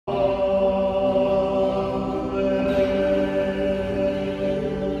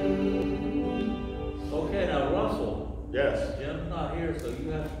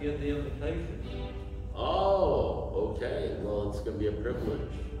get the invitation. Oh, okay. Well, it's going to be a privilege.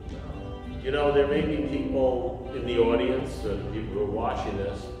 You know, there may be people in the audience, or the people who are watching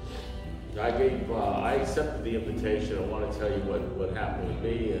this. I accepted the invitation. I want to tell you what happened with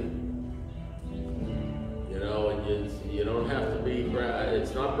me, and you know, and you don't have to be.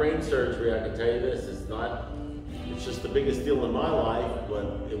 It's not brain surgery. I can tell you this. It's not. It's just the biggest deal in my life,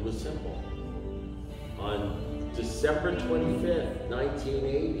 but it was simple. On December 25th,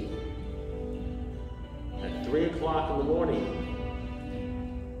 1980, at 3 o'clock in the morning,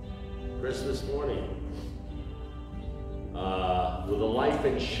 Christmas morning, with a life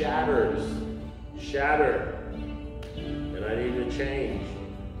in shattered, and I needed to change.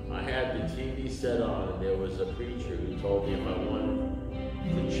 I had the TV set on, and there was a preacher who told me if I wanted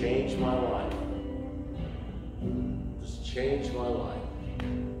to change my life, just change my life,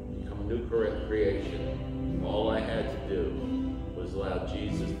 become a new creation, all I had to do was allow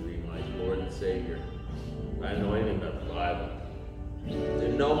Jesus to be my Lord and Savior. I didn't know anything about the Bible.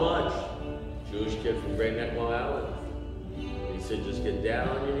 Didn't know much. Jewish kid from Great Neck, Long Island. He said, just get down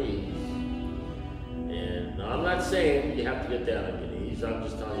on your knees. And I'm not saying you have to get down on your knees. I'm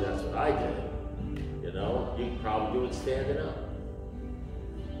just telling you that's what I did. You know, you can probably do it standing up.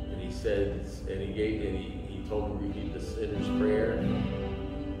 And he said, and he told me to repeat the sinner's prayer,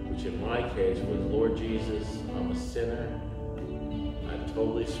 which in my case was, Lord Jesus, I'm a sinner. I've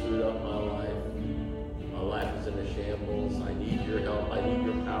totally screwed up my life. My life is in a shambles. I need your help. I need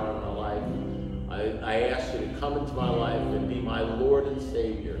your power in my life. I ask you to come into my life and be my Lord and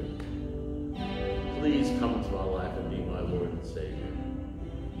Savior. Please come into my life and be my Lord and Savior.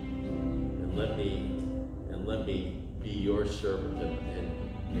 And let me be your servant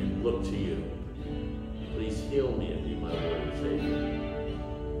and look to you. Please heal me and be my Lord and Savior.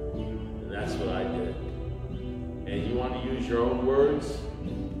 And that's what I did. And you want to use your own words?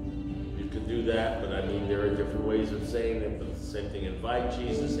 You can do that, but I mean, there are different ways of saying it, but it's the same thing. Invite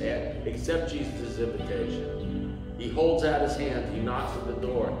Jesus, accept Jesus' invitation. He holds out his hand, he knocks at the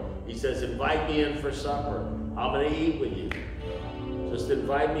door. He says, invite me in for supper. I'm going to eat with you. Just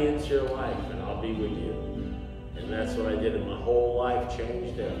invite me into your life and I'll be with you. And that's what I did, and my whole life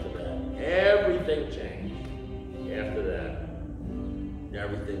changed after that. Everything changed after that.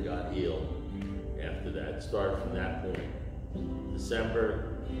 Everything got healed after that. It started from that point.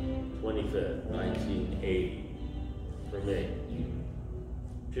 December 25th, 1980, for me.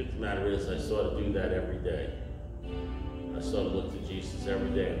 The truth of the matter is, I sort of do that every day. I sort of look to Jesus every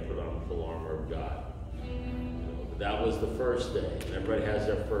day and put on the full armor of God. But that was the first day, and everybody has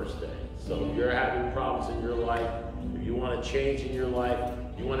their first day. So if you're having problems in your life, if you want to change in your life,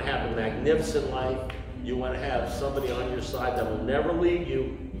 you want to have a magnificent life, you want to have somebody on your side that will never leave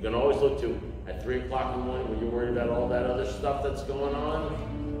you, you can always look to at 3 o'clock in the morning when you're worried about all that other stuff that's going on.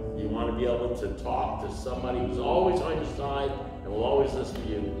 You want to be able to talk to somebody who's always on your side and will always listen to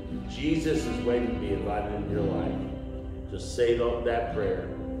you. Jesus is waiting to be invited into your life. Just say that prayer.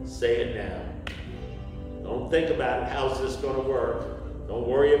 Say it now. Don't think about it. How's this going to work? Don't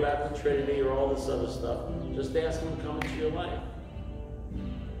worry about the Trinity or all this other stuff. Just ask him to come into your life.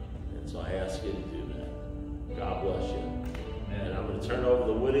 And so I ask you to do that. God bless you. And I'm going to turn over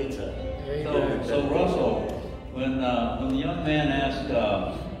the Woody to... So Russell, when the young man asked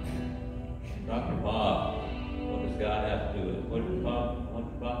Dr. Bob, what does God have to do with it? What did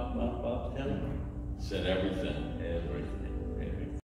Bob tell him? Said everything. Everything.